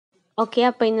Okay,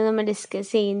 അപ്പോൾ ഇന്ന് നമ്മൾ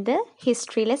ഡിസ്കസ് ചെയ്യുന്നത്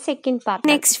ഹിസ്റ്ററിയിലെ second part.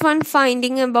 Next one,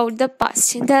 finding about the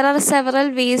past. There are several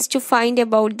ways to find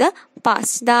about the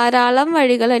past. ധാരാളം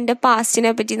വഴികൾ എൻ്റെ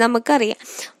പാസ്റ്റിനെ പറ്റി നമുക്കറിയാം.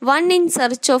 One, in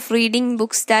search of reading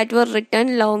books that were written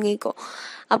long ago.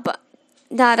 അപ്പം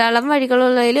ധാരാളം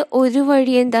വഴികളുള്ളതിൽ ഒരു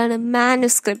വഴി എന്താണ്?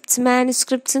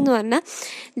 മാനുസ്ക്രിപ്റ്റ്സ് എന്ന് പറഞ്ഞാൽ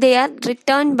they are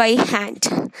written by hand.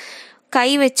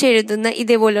 കൈവച്ച് എഴുതുന്ന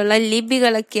ഇതേപോലുള്ള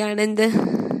ലിപികളൊക്കെയാണ് എന്ത്?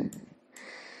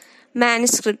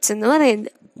 മാനുസ്ക്രിപ്റ്റ്സ് എന്ന്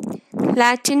പറയുന്നത്.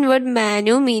 ലാറ്റിൻ വേർഡ്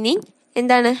മാനു മീനിങ്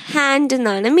എന്താണ്? ഹാൻഡ്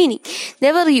എന്നാണ് meaning. They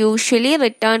were usually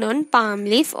return on palm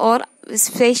leaf or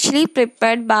specially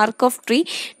prepared BARC of tree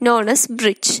known as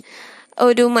ബ്രിച്ച്.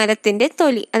 ഒരു മരത്തിൻ്റെ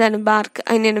തൊലി, അതാണ് ബാർക്ക്,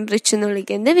 അതിനാണ് ബ്രിച്ച് എന്ന്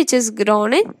വിളിക്കുന്നത്. വിച്ച് ഇസ്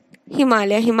ഗ്രോൺ ഇൻ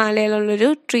ഹിമാലയയിലുള്ളൊരു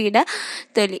ട്രീയുടെ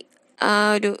തൊലി,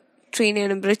 ഒരു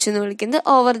ട്രീനെയാണ് ബ്രിച്ച് എന്ന് വിളിക്കുന്നത്.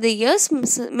 Over the years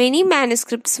many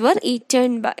manuscripts were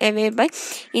eaten away by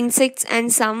insects and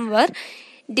some were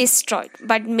destroyed.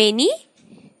 But many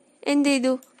എന്ത്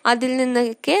ചെയ്തു? അതിൽ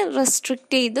നിന്നൊക്കെ റെസിസ്റ്റ്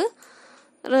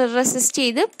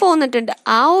ചെയ്ത് പോന്നിട്ടുണ്ട്.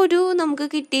 ആ ഒരു നമുക്ക്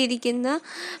കിട്ടിയിരിക്കുന്ന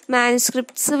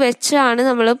മാനുസ്ക്രിപ്റ്റ്സ് വെച്ചാണ്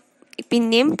നമ്മൾ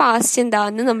പിന്നെയും പാസ്റ്റ്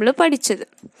എന്താണെന്ന് നമ്മൾ പഠിച്ചത്.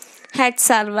 Had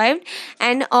survived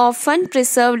and often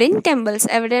preserved in temples.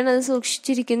 എവിടെയാണ് അത്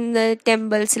സൂക്ഷിച്ചിരിക്കുന്നത്?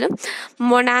 ടെമ്പിൾസിലും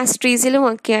മൊണാസ്ട്രീസിലും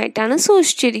ഒക്കെ ആയിട്ടാണ്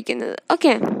സൂക്ഷിച്ചിരിക്കുന്നത്.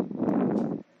 Okay,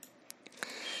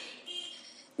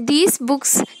 these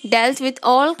books delt with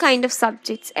all kind of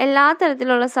subjects. എല്ലാ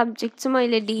തരത്തിലുള്ള സബ്ജക്ട്സും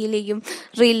അതിൽ ഡീൽ ചെയ്യും.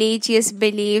 Religious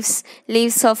beliefs,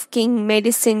 leaves of king,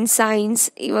 medicine, science,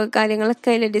 ഇവ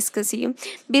കാര്യങ്ങളൊക്കെ അതിൽ ഡിസ്കസ് ചെയ്യും.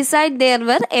 ബിസൈഡ് ദെയർ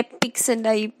വർ എപ്പിക്സ്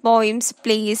ഉണ്ടായി, poems,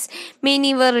 place.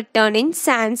 Many were return in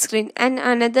Sanskrit and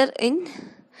another in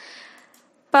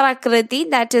പ്രാകൃതി,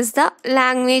 that is the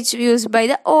language used by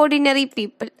the ordinary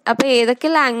people. അപ്പോൾ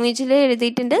ഏതൊക്കെ ലാംഗ്വേജിൽ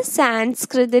എഴുതിയിട്ടുണ്ട്?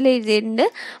 സാൻസ്കൃതിൽ എഴുതിയിട്ടുണ്ട്,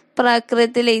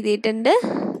 പ്രാകൃതത്തിൽ എഴുതിയിട്ടുണ്ട്,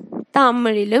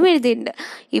 തമിഴിലും എഴുതിയിട്ടുണ്ട്.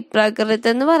 ഈ പ്രാകൃതം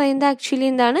എന്ന് പറയുന്നത് ആക്ച്വലി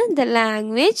എന്താണ്? The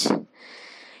language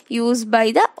used by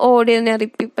the ordinary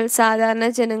people. സാധാരണ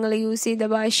ജനങ്ങൾ യൂസ് ചെയ്ത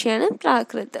ഭാഷയാണ്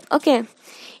പ്രാകൃതം. ഓക്കെ,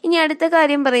 ഇനി അടുത്ത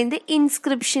കാര്യം പറയുന്നത്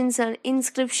ഇൻസ്ക്രിപ്ഷൻസ് ആണ്.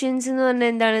 ഇൻസ്ക്രിപ്ഷൻസ് എന്ന് പറഞ്ഞാൽ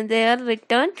എന്താണ്? They are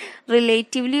written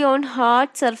relatively on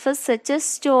hard surface such as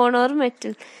stone or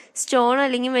metal. Stone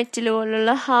അല്ലെങ്കിൽ മെറ്റൽ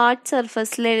പോലുള്ള ഹാർഡ്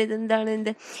സർഫസിൽ എഴുതുന്നതാണ്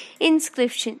എന്ത്?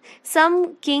 Inscription. Some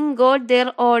king got there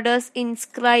orders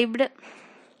inscribed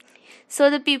so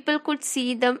the people could see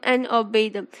them and obey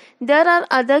them. There are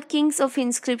other kings of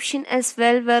inscription as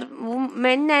well, where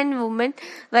men and women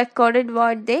recorded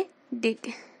what they did.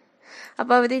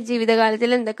 അപ്പോൾ അവർ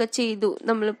ജീവിതകാലത്തിൽ എന്തൊക്കെ ചെയ്തു,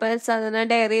 നമ്മളിപ്പോൾ സാധാരണ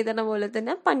diary എഴുതുന്ന പോലെ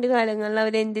തന്നെ പണ്ട് കാലങ്ങളിൽ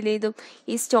അവർ എന്തിൽ ചെയ്തു?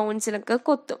 ഈ സ്റ്റോൺസിലൊക്കെ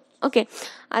കൊത്തും. ഓക്കെ,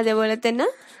 അതേപോലെ തന്നെ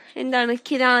എന്താണ്?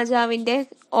 രാജാവിൻ്റെ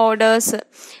ഓർഡേഴ്സ്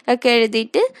ഒക്കെ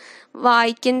എഴുതിയിട്ട്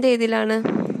വായിക്കുന്നത് ഏതിലാണ്?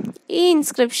 ഈ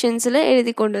ഇൻസ്ക്രിപ്ഷൻസിൽ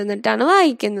എഴുതി കൊണ്ടുവന്നിട്ടാണ്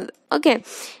വായിക്കുന്നത്. ഓക്കെ,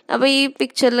 അപ്പോൾ ഈ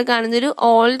പിക്ചറിൽ കാണുന്നൊരു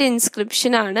ഓൾഡ്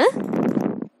ഇൻസ്ക്രിപ്ഷൻ ആണ്.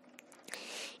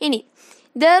 ഇനി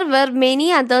there were many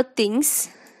other things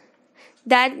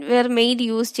that were made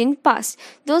used in past.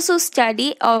 Those who study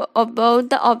about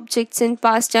the objects in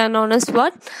past are known as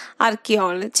what?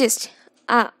 Archaeologists.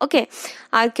 Okay,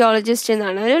 archaeologist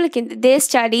എന്നാണ് അവർ വിളിക്കുന്നത്. They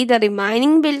study the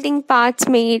remaining building parts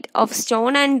made of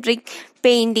stone and brick,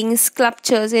 paintings,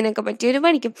 sculptures ഇതിനൊക്കെ പറ്റി അവർ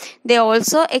പഠിക്കും. They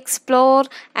also explore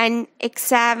and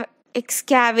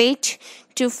excavate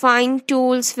to find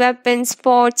tools, weapons,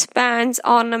 pots, pans,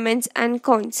 ornaments and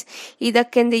coins.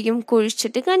 ഇതൊക്കെ എന്ത് ചെയ്യും?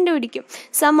 കുഴിച്ചിട്ട് കണ്ടുപിടിക്കും.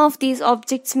 Some of these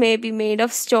objects may be made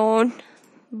of stone,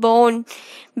 bone,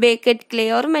 baked clay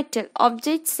or metal.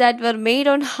 Objects that were made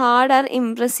on hard or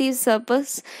impressive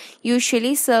surface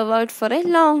usually survived for a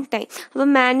long time. അപ്പോൾ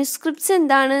manuscripts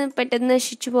എന്താണ് പെട്ടെന്ന്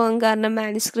നശിച്ചു പോകാൻ കാരണം?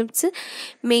 മാനുസ്ക്രിപ്റ്റ്സ്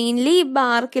മെയിൻലി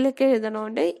ബാർക്കിലൊക്കെ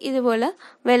എഴുതണോണ്ട് ഇതുപോലെ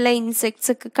വല്ല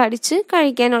insects ഒക്കെ കടിച്ച്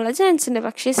കഴിക്കാനുള്ള ചാൻസ് ഉണ്ട്.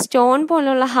 പക്ഷേ സ്റ്റോൺ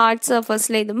പോലുള്ള ഹാർഡ്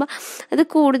സർഫസിൽ എഴുതുമ്പോൾ അത്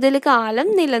കൂടുതൽ കാലം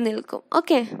നിലനിൽക്കും.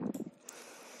 ഓക്കെ,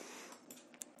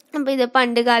 അപ്പോൾ ഇത്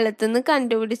പണ്ട് കാലത്തുനിന്ന്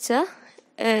കണ്ടുപിടിച്ച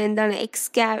എന്താണ്?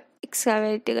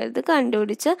 എക്സ്കാവേറ്റുകൾ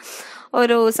കണ്ടുപിടിച്ച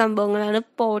ഓരോ സംഭവങ്ങളാണ്.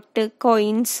 പോട്ട്,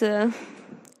 കോയിൻസ്,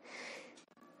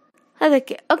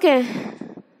 അതൊക്കെ. Okay,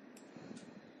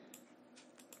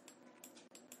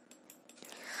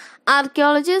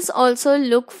 archaeologists also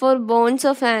look for bones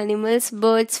of animals,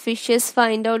 birds, fishes,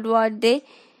 find out what they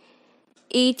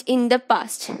eat in the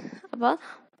past. അപ്പോൾ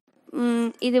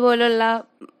ഇതുപോലുള്ള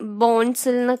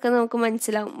ബോൺസിൽ നിന്നൊക്കെ നമുക്ക്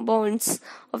മനസ്സിലാവും. ബോൺസ്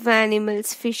ഓഫ്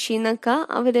ആനിമൽസ്, ഫിഷിൽ നിന്നൊക്കെ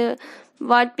അവർ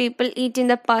what people eat in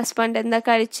the past, പണ്ട് എന്താ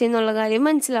കഴിച്ചെന്നുള്ള കാര്യം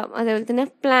മനസ്സിലാവും. അതേപോലെ തന്നെ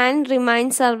plant remain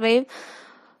survive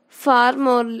far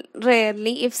more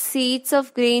rarely. If seeds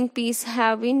of grain peas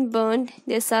have been burned,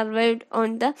 they survived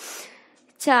on the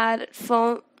charred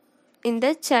form in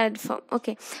the charred form.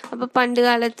 Okay, അപ്പോൾ പണ്ട്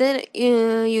കാലത്ത്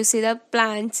use ചെയ്ത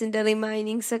പ്ലാന്റ്സിൻ്റെ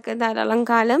റിമൈനിങ്സ് ഒക്കെ ധാരാളം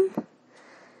കാലം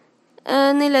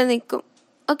നിലനിൽക്കും.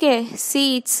 ഓക്കെ,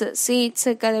 സീഡ്സ്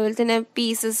ഒക്കെ, അതേപോലെ തന്നെ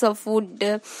പീസസ് ഓഫ്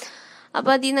വുഡ്.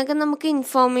 അപ്പോൾ അതിൽ നിന്നൊക്കെ നമുക്ക്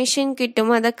ഇൻഫോർമേഷൻ കിട്ടും.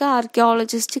 അതൊക്കെ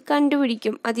ആർക്കിയോളജിസ്റ്റ്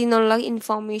കണ്ടുപിടിക്കും. അതിൽ നിന്നുള്ള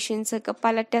ഇൻഫോർമേഷൻസ് ഒക്കെ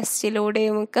പല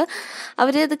ടെസ്റ്റിലൂടെയും ഒക്കെ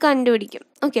അവരത് കണ്ടുപിടിക്കും.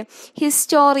 ഓക്കെ,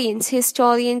 ഹിസ്റ്റോറിയൻസ്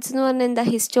എന്ന് പറഞ്ഞാൽ എന്താ?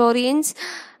 Historians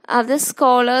are the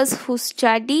scholars who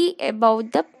study about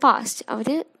the past. അവർ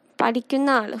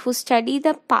പഠിക്കുന്ന ആൾ, who study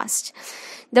the past.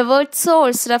 The word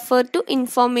source refer to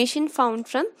information found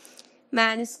from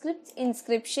manuscripts,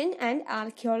 inscription and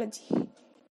archaeology.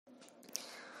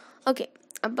 Okay,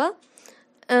 അപ്പോൾ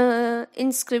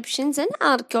ഇൻസ്ക്രിപ്ഷൻസ് ആൻഡ്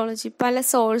ആർക്കിയോളജി. പല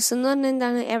source എന്ന് പറഞ്ഞാൽ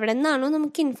എന്താണ്? എവിടെ നിന്നാണോ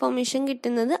നമുക്ക് ഇൻഫോർമേഷൻ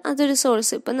കിട്ടുന്നത് അതൊരു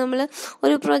സോഴ്സ്. ഇപ്പം നമ്മൾ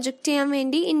ഒരു പ്രൊജക്റ്റ് ചെയ്യാൻ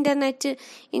വേണ്ടി ഇൻ്റർനെറ്റിൽ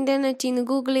നിന്ന്,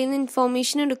 ഗൂഗിളിൽ നിന്ന്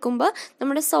ഇൻഫോർമേഷൻ എടുക്കുമ്പോൾ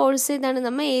നമ്മുടെ സോഴ്സ് ഏതാണ്?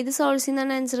 നമ്മൾ ഏത് സോഴ്സിൽ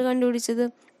നിന്നാണ് ആൻസർ കണ്ടുപിടിച്ചത്?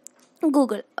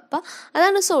 ഗൂഗിൾ. അപ്പം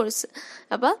അതാണ് സോഴ്സ്.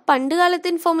 അപ്പോൾ പണ്ട് കാലത്ത്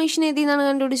ഇൻഫോർമേഷൻ ഏതിൽ നിന്നാണ്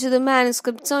കണ്ടുപിടിച്ചത്?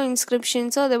 മാനുസ്ക്രിപ്റ്റ്സോ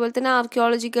ഇൻസ്ക്രിപ്ഷൻസോ അതേപോലെ തന്നെ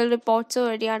ആർക്കിയോളജിക്കൽ റിപ്പോർട്ട്സോ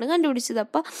വഴിയാണ് കണ്ടുപിടിച്ചത്.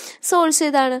 അപ്പോൾ സോഴ്സ്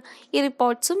ഏതാണ്? ഈ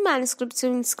റിപ്പോർട്ട്സും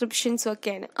മാനുസ്ക്രിപ്റ്റ്സും ഇൻസ്ക്രിപ്ഷൻസും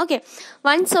ഒക്കെയാണ്. Okay,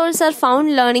 one source are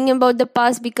found learning about the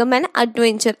past become an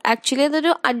adventure. Actually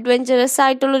അതൊരു അഡ്വെഞ്ചറസ്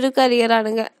ആയിട്ടുള്ളൊരു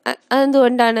കരിയറാണ്.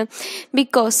 അതെന്തുകൊണ്ടാണ്?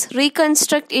 Because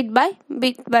reconstruct it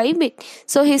bit by bit.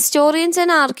 So historians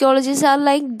and archaeologist are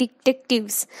like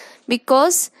detectives.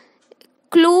 Because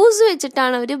clues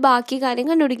വെച്ചിട്ടാണ് അവർ ബാക്കി കാര്യം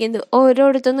കണ്ടുപിടിക്കുന്നത്.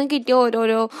 ഓരോരുത്തൊന്നും കിട്ടിയ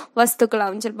ഓരോരോ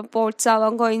വസ്തുക്കളാവും, ചിലപ്പോൾ പോട്ട്സ്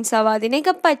ആവാം, കോയിൻസ് ആവാം.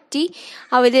 അതിനെയൊക്കെ പറ്റി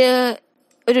അവർ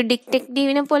ഒരു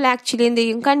ഡിറ്റക്റ്റീവിനെ പോലെ ആക്ച്വലി എന്ത്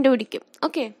ചെയ്യും? കണ്ടുപിടിക്കും.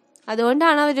 ഓക്കെ,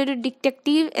 അതുകൊണ്ടാണ് അവരൊരു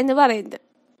ഡിറ്റക്റ്റീവ് എന്ന് പറയുന്നത്.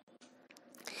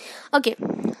 Okay,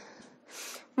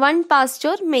 one past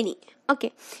or many. Okay,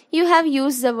 you have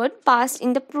used the word past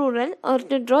in the plural or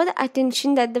to draw the attention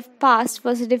that the past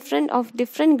was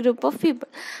different group of people.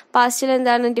 Past il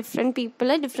endana different people,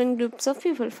 different groups of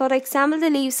people. For example,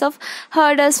 the lives of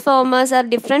herders, farmers are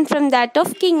different from that of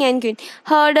king and queen.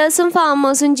 Herders um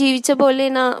farmers um jeevicha pole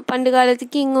na pandu kalath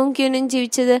king um queen um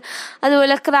jeevichathu,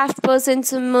 adupole craft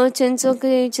persons um merchants ഒക്കെ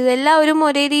jeevichathu എല്ലാവരും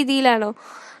ഒരേ രീതിയിലാണോ?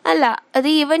 അല്ല. അത്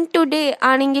even today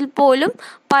ആണെങ്കിൽ പോലും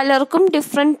പലർക്കും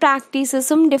different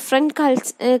പ്രാക്ടീസസും different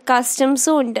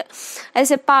കസ്റ്റംസും ഉണ്ട്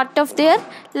as A part of their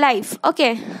life. Okay,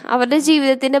 അവരുടെ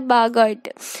ജീവിതത്തിൻ്റെ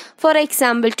ഭാഗമായിട്ട്. For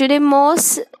example, today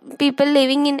most people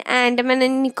living in Andaman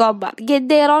and Nicobar get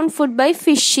their own food by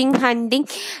phishing, hunting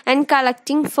and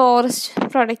collecting forest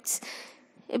products.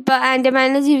 ഇപ്പോൾ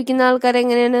ആൻഡമാനിൽ ജീവിക്കുന്ന ആൾക്കാർ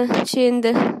എങ്ങനെയാണ്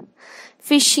ചെയ്യുന്നത്?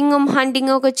 ഫിഷിങ്ങും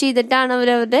ഹണ്ടിങ്ങും ഒക്കെ ചെയ്തിട്ടാണ്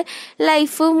അവരവരുടെ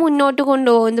ലൈഫ് മുന്നോട്ട്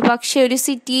കൊണ്ടുപോകുന്നത്. പക്ഷെ ഒരു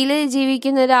സിറ്റിയിൽ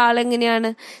ജീവിക്കുന്ന ഒരാളെങ്ങനെയാണ്?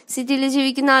 സിറ്റിയിൽ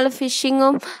ജീവിക്കുന്ന ആൾ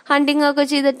ഫിഷിങ്ങും ഹണ്ടിങ്ങും ഒക്കെ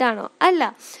ചെയ്തിട്ടാണോ? അല്ല.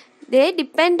 ദേ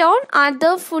depend on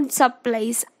other food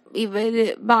supplies. ഇവർ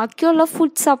ബാക്കിയുള്ള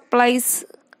ഫുഡ് സപ്ലൈസ്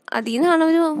അതിൽ നിന്നാണ്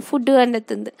അവർ ഫുഡ്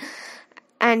കണ്ടെത്തുന്നത്.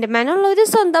 ആൻഡമാനുള്ളവർ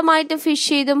സ്വന്തമായിട്ട് ഫിഷ്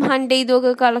ചെയ്തും ഹണ്ട് ചെയ്തും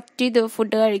ഒക്കെ കളക്ട് ചെയ്ത്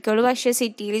ഫുഡ് കഴിക്കുള്ളൂ. പക്ഷേ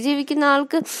സിറ്റിയിൽ ജീവിക്കുന്ന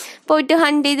ആൾക്ക് പോയിട്ട്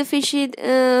ഹണ്ട് ചെയ്ത്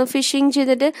ഫിഷിങ്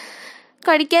ചെയ്തിട്ട്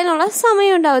കഴിക്കാനുള്ള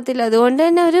സമയം ഉണ്ടാകത്തില്ല. അതുകൊണ്ട്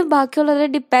തന്നെ അവർ ബാക്കിയുള്ളവരെ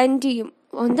ഡിപ്പെൻഡ് ചെയ്യും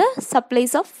on the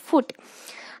supplies of food.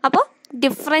 അപ്പോൾ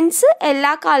ഡിഫറൻസ്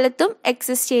എല്ലാ കാലത്തും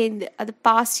എക്സിസ്റ്റ് ചെയ്യുന്നത്. അത്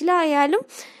പാസ്റ്റിലായാലും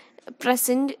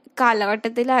പ്രസൻറ്റ്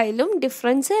കാലഘട്ടത്തിലായാലും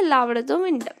ഡിഫറൻസ് എല്ലായിടത്തും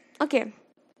ഉണ്ട്. Okay,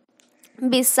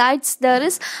 besides there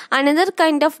is another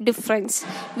kind of difference.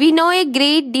 We know a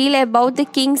great deal about the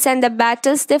kings and the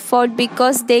battles they fought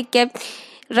because they kept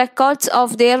records of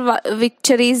their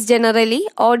victories. Generally,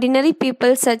 ordinary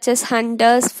people such as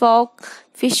hunters,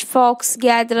 fish folks,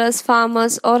 gatherers,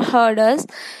 farmers or herders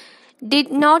did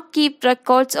not keep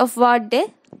records of what they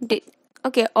did.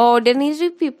 Okay,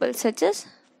 ordinary people such as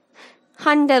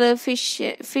Hunter,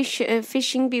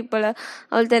 phishing people,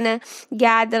 അതുപോലെ തന്നെ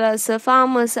gatherers,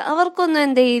 farmers, അവർക്കൊന്നും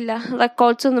എന്ത് ചെയ്യില്ല,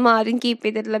 records ഒന്നും ആരും keep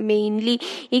ചെയ്തിട്ടില്ല. Mainly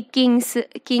ഈ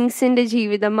കിങ്സിൻ്റെ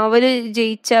ജീവിതം, അവർ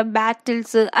ജയിച്ച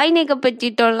ബാറ്റിൽസ്, അതിനെയൊക്കെ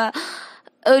പറ്റിയിട്ടുള്ള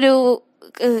ഒരു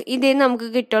ഇതേ നമുക്ക്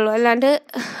കിട്ടുള്ളൂ. അല്ലാണ്ട്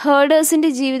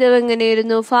ഹേർഡേഴ്സിൻ്റെ ജീവിതം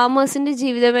എങ്ങനെയായിരുന്നു, ഫാമേഴ്സിൻ്റെ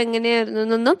ജീവിതം എങ്ങനെയായിരുന്നു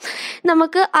എന്നൊന്നും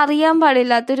നമുക്ക് അറിയാൻ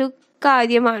പാടില്ലാത്തൊരു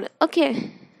കാര്യമാണ്. ഓക്കെ,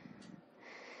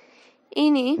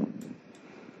 ഇനി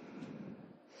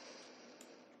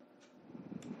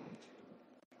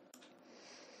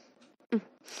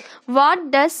what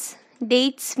does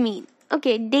dates mean?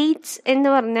 Okay, dates എന്ന്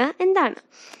പറഞ്ഞാൽ എന്താണ്?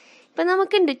 ഇപ്പം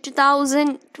നമുക്കുണ്ട്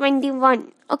 2021.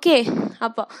 ഓക്കെ,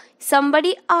 അപ്പോൾ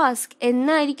സംബഡി ആസ്ക്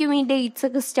എന്നായിരിക്കും ഈ ഡേറ്റ്സ്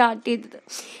ഒക്കെ സ്റ്റാർട്ട് ചെയ്തത്?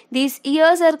 These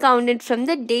years R counted from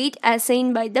the date assign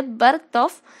by the birth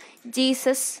of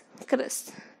Jesus Christ,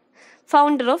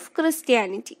 founder of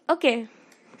Christianity. Okay,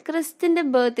 ക്രിസ്റ്റിൻ്റെ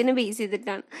ബർത്തിനെ base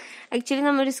ചെയ്തിട്ടാണ്. ആക്ച്വലി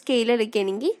നമ്മളൊരു സ്കെയിൽ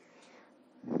എടുക്കുകയാണെങ്കിൽ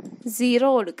 0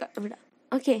 കൊടുക്കാം ഇവിടെ.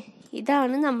 ഓക്കെ,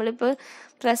 ഇതാണ് നമ്മളിപ്പോൾ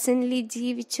പ്രസൻ്റ്ലി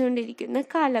ജീവിച്ചുകൊണ്ടിരിക്കുന്ന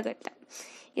കാലഘട്ടം.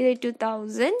 ഇത്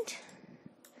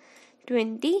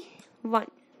 2021.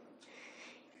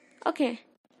 ഓക്കെ,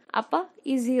 അപ്പം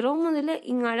ഈ 0 മുതൽ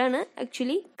ഇങ്ങോട്ടാണ്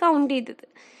ആക്ച്വലി കൗണ്ട് ചെയ്തത്.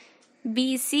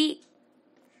 BC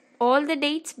all the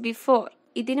dates before,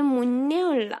 ഇതിന് മുന്നേ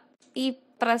ഉള്ള ഈ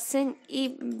പ്രസൻറ്റ് ഈ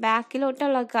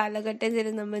ബാക്കിലോട്ടുള്ള കാലഘട്ടത്തിൽ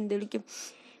നമ്മൾ എന്ത് വിളിക്കും?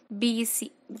 BC,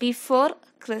 ബിഫോർ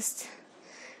ക്രിസ്റ്റ്,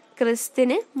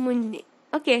 ക്രിസ്തിന് മുന്നേ.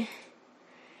 Okay,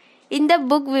 in the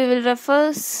book we will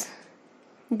refers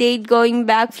date going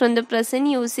back from the present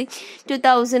using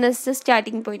 2000 as the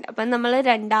starting point. അപ്പം നമ്മൾ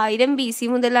 2000 BC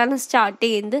മുതലാണ് സ്റ്റാർട്ട്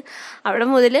ചെയ്യുന്നത്. അവിടെ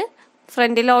മുതൽ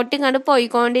ഫ്രണ്ടിലോട്ട് കണ്ട്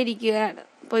പോയിക്കൊണ്ടിരിക്കാൻ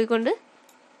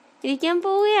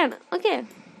പോവുകയാണ്. ഓക്കെ,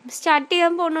 സ്റ്റാർട്ട്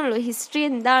ചെയ്യാൻ പോകുന്നുള്ളൂ. ഹിസ്റ്ററി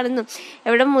എന്താണെന്നും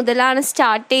എവിടെ മുതലാണ്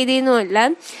സ്റ്റാർട്ട് ചെയ്തതെന്നും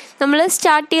എല്ലാം നമ്മൾ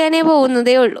സ്റ്റാർട്ട് ചെയ്യാനേ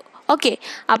പോകുന്നതേ ഉള്ളൂ. ഓക്കെ,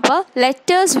 അപ്പോൾ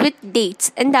ലെറ്റേഴ്സ് വിത്ത്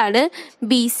ഡേറ്റ്സ് എന്താണ്?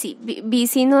 BC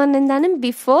എന്ന് പറഞ്ഞാൽ എന്താണ്?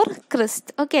 Before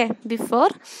Christ. Okay, before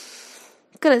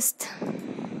Christ,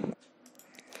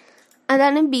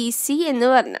 അതാണ് BC എന്ന്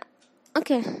പറഞ്ഞാൽ.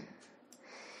 Okay,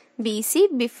 BC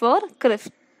before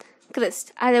Christ.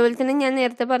 അതേപോലെ തന്നെ ഞാൻ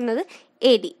നേരത്തെ പറഞ്ഞത്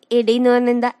AD എന്ന്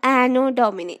പറഞ്ഞാൽ എന്താ? ആനോ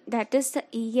ഡോമിനി, that is the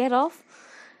year of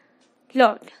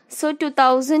Lord. So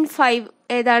 2005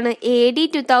 ഏതാണ്? AD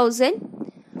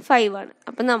 2005 ആണ്.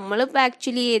 അപ്പം നമ്മളിപ്പോൾ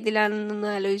ആക്ച്വലി ഏതിലാണെന്നൊന്ന്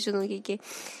ആലോചിച്ച് നോക്കിക്കേ.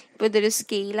 ഇപ്പോൾ ഇതൊരു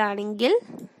സ്കെയിലാണെങ്കിൽ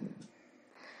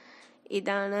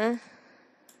ഇതാണ്.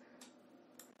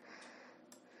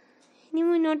 ഇനി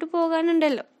മുന്നോട്ട്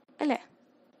പോകാനുണ്ടല്ലോ അല്ലേ?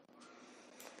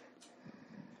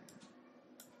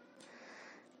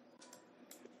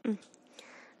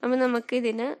 അപ്പം നമുക്ക്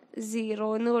ഇതിന് 0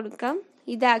 എന്ന് കൊടുക്കാം.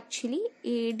 ഇത് ആക്ച്വലി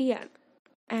AD ആണ്,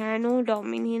 ആനോ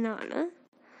ഡൊമിനിയൻ ആണ്.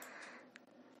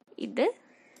 ഇത്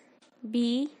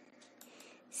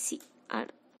BC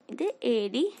ആണ്. ഇത്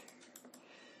AD,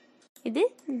 ഇത്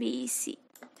BC.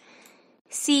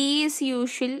 C is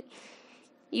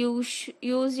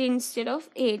used instead of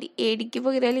AD. ADക്ക്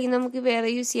പകരം അല്ലെങ്കിൽ നമുക്ക് വേറെ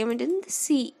യൂസ് ചെയ്യാൻ പറ്റുന്നത്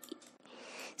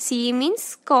C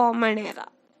മീൻസ് കോമൺ എറ.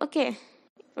 ഓക്കെ,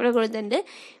 ഇവിടെ കൊടുത്തിട്ടുണ്ട്.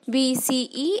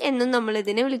 BCE എന്നും നമ്മൾ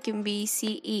ഇതിനെ വിളിക്കും.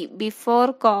 BCE ബിഫോർ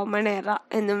കോമൺ എറ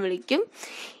എന്നും വിളിക്കും.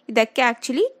 ഇതൊക്കെ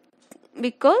actually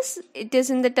because it is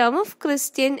in the term of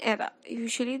Christian era.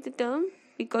 Usually the term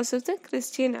because of the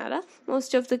Christian era.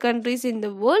 Most of the countries in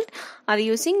the world are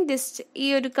using this. ഈ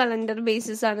ഒരു calendar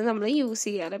basis ആണ് നമ്മൾ use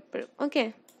ചെയ്യാറ് എപ്പോഴും. Okay,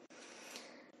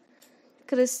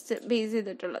 Christ base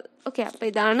ചെയ്തിട്ടുള്ളത്. Okay, അപ്പം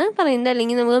ഇതാണ് പറയുന്നത്.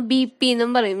 അല്ലെങ്കിൽ നമ്മൾ BP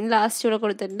എന്നും പറയും. ലാസ്റ്റ് ഇവിടെ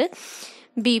കൊടുത്തിട്ടുണ്ട്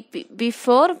BP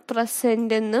ബിഫോർ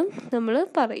പ്രസന്റ് എന്നും നമ്മൾ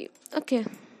പറയും. Okay,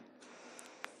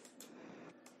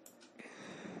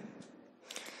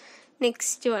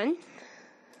 next one.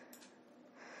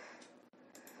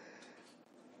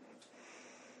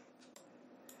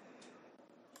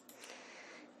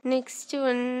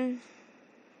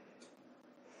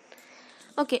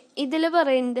 ഓക്കെ, ഇതിൽ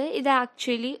പറയുന്നത് ഇത്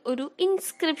ആക്ച്വലി ഒരു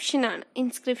ഇൻസ്ക്രിപ്ഷൻ ആണ്.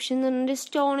 ഇൻസ്ക്രിപ്ഷൻ എന്ന് പറഞ്ഞിട്ട്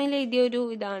സ്റ്റോണിൽ എഴുതിയ ഒരു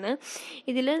ഇതാണ്.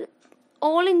 ഇതിൽ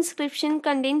all inscription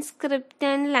contain script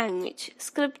and language.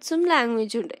 സ്ക്രിപ്റ്റ്സും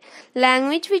ലാംഗ്വേജും ഉണ്ട്.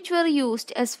 Language which were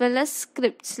used as well as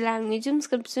scripts. ലാംഗ്വേജും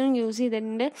സ്ക്രിപ്റ്റ്സും use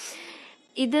ചെയ്തിട്ടുണ്ട്.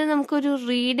 ഇത് നമുക്കൊരു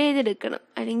റീഡ് ചെയ്തെടുക്കണം,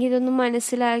 അല്ലെങ്കിൽ ഇതൊന്ന്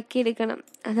മനസ്സിലാക്കിയെടുക്കണം.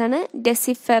 അതാണ്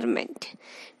ഡെസിഫർമെൻറ്റ്.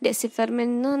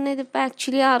 ഡെസിഫർമെൻറ്റ് എന്ന് പറഞ്ഞാൽ ഇതിപ്പോൾ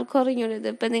ആക്ച്വലി ആർക്കും അറിഞ്ഞൂട.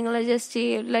 ഇതിപ്പോൾ നിങ്ങൾ ജസ്റ്റ്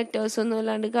ലെറ്റേഴ്സ് ഒന്നും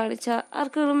ഇല്ലാണ്ട് കാണിച്ചാൽ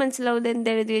ആർക്കും മനസ്സിലാവും ഇത്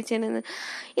എന്തെഴുതി വെച്ചതെന്ന്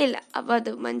ഇല്ല. അപ്പോൾ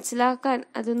അത് മനസ്സിലാക്കാൻ,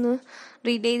 അതൊന്ന്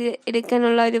റീഡ് ചെയ്ത്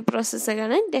എടുക്കാനുള്ള ഒരു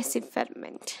പ്രോസസ്സാണ്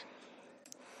ഡെസിഫർമെൻറ്റ്.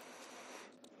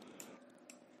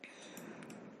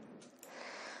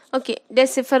 Okay,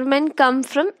 decipherment come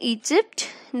from Egypt,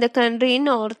 the country in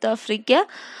North Africa.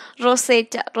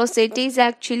 Rosetta is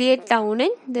actually a town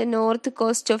in the north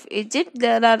coast of Egypt.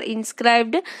 There are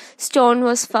inscribed stone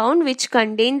was found which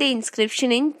contain the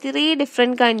inscription in 3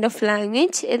 different kind of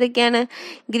language. Edakana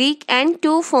Greek and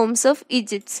 2 forms of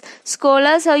Egypt.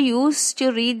 Scholars are used to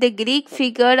read the Greek,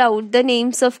 figured out the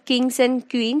names of kings and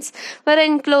queens were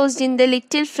enclosed in the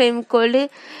little frame called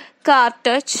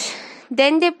cartouche.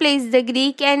 Then they place the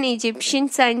Greek and Egyptian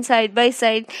signs side by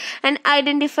side and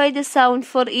identify the sound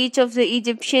for each of the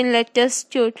Egyptian letters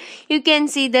stood. You can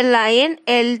see the lion,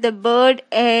 L, the bird,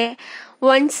 A.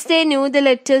 Once they knew the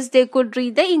letters, they could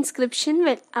read the inscription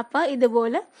well. അപ്പോൾ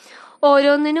ഇതുപോലെ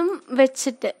ഓരോന്നിനും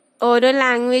വെച്ചിട്ട്, ഓരോ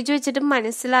language വെച്ചിട്ട്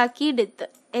മനസ്സിലാക്കിയെടുത്ത്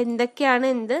എന്തൊക്കെയാണ്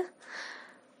എന്ത്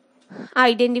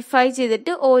identify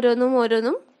ചെയ്തിട്ട്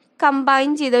ഓരോന്നും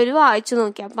കമ്പൈൻ ചെയ്ത് അവർ വായിച്ചു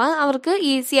നോക്കി. അപ്പോൾ അവർക്ക്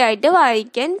ഈസി ആയിട്ട്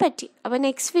വായിക്കാൻ പറ്റി. അപ്പോൾ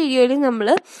നെക്സ്റ്റ് വീഡിയോയിൽ നമ്മൾ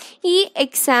ഈ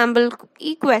എക്സാമ്പിൾ,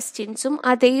 ഈ ക്വസ്റ്റ്യൻസും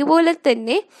അതേപോലെ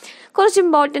തന്നെ കുറച്ച്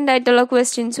ഇമ്പോർട്ടൻ്റ് ആയിട്ടുള്ള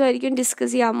ക്വസ്റ്റ്യൻസും ആയിരിക്കും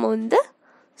ഡിസ്കസ് ചെയ്യാൻ പോകുന്നത്.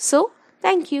 So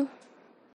thank you.